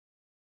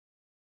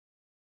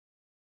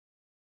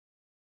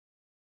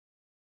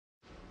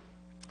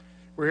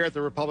We're here at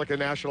the Republican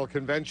National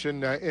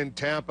Convention in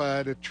Tampa,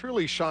 and a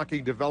truly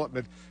shocking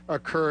development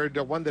occurred,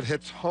 one that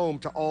hits home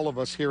to all of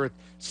us here at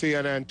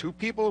CNN. Two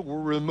people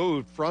were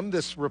removed from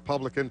this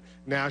Republican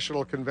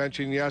National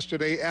Convention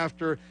yesterday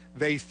after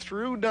they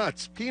threw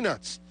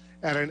peanuts,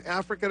 at an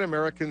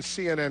African-American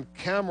CNN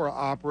camera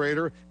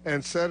operator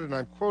and said, and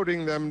I'm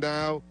quoting them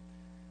now,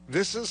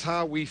 "This is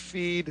how we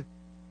feed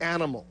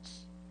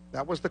animals."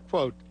 That was the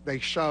quote they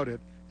shouted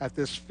at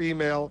this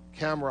female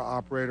camera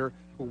operator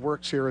who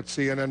works here at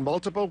CNN.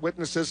 Multiple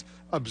witnesses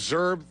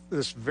observed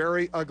this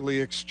very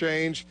ugly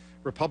exchange.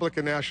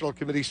 Republican National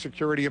Committee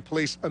Security and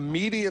Police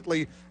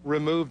immediately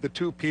removed the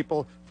two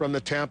people from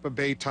the Tampa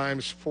Bay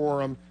Times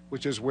Forum,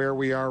 which is where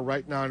we are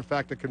right now. In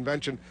fact, the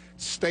convention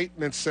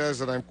statement says,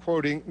 and I'm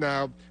quoting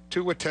now,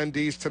 "Two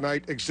attendees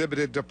tonight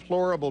exhibited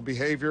deplorable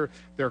behavior.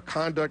 Their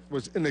conduct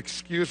was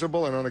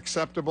inexcusable and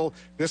unacceptable.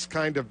 This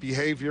kind of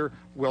behavior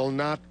will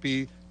not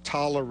be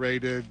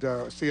tolerated."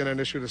 CNN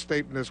issued a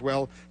statement as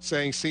well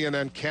saying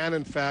CNN can,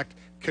 in fact,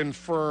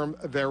 confirm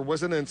there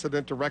was an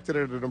incident directed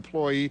at an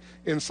employee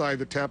inside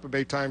the Tampa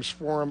Bay Times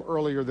Forum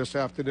earlier this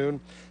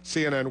afternoon.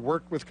 CNN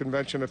worked with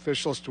convention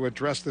officials to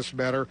address this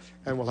matter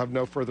and will have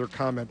no further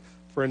comment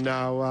for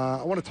now.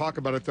 I want to talk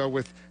about it, though,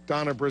 with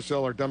Donna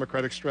Brazil, our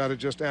Democratic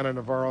strategist, Anna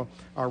Navarro,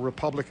 our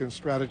Republican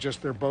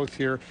strategist. They're both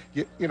here.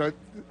 You know,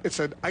 it's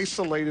an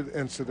isolated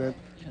incident.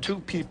 Two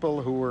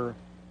people who were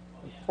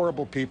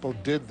horrible people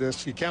did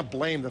this. You can't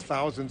blame the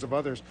thousands of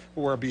others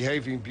who are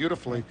behaving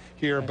beautifully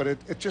here, but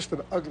it's just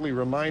an ugly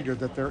reminder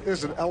that there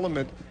is an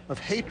element of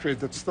hatred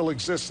that still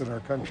exists in our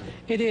country.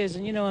 It is,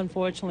 and you know,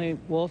 unfortunately,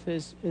 Wolf,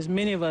 as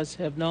many of us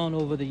have known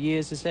over the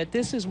years, is that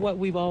this is what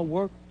we've all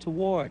worked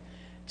toward,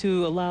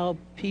 to allow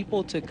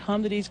people to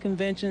come to these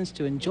conventions,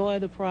 to enjoy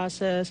the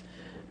process,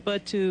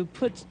 but to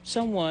put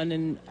someone,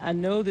 and I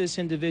know this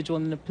individual,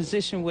 in a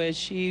position where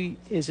she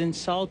is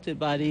insulted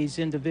by these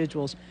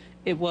individuals.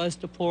 It was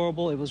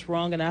deplorable, it was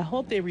wrong, and I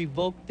hope they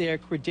revoke their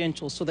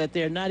credentials so that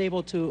they're not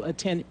able to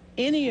attend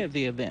any of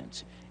the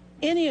events.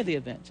 Any of the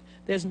events.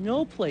 There's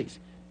no place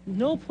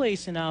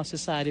in our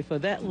society for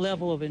that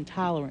level of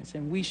intolerance,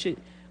 and we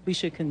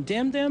should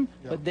condemn them,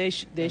 but they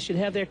should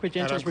have their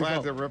credentials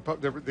revoked. And I'm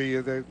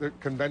glad the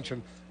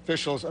convention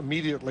officials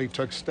immediately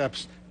took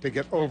steps to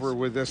get over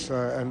with this,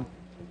 and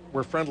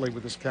we're friendly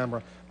with this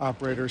camera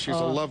operator. She's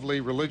a lovely,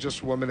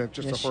 religious woman, and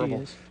just a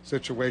horrible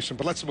situation.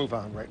 But let's move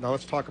on right now.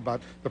 Let's talk about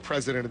the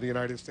President of the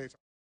United States.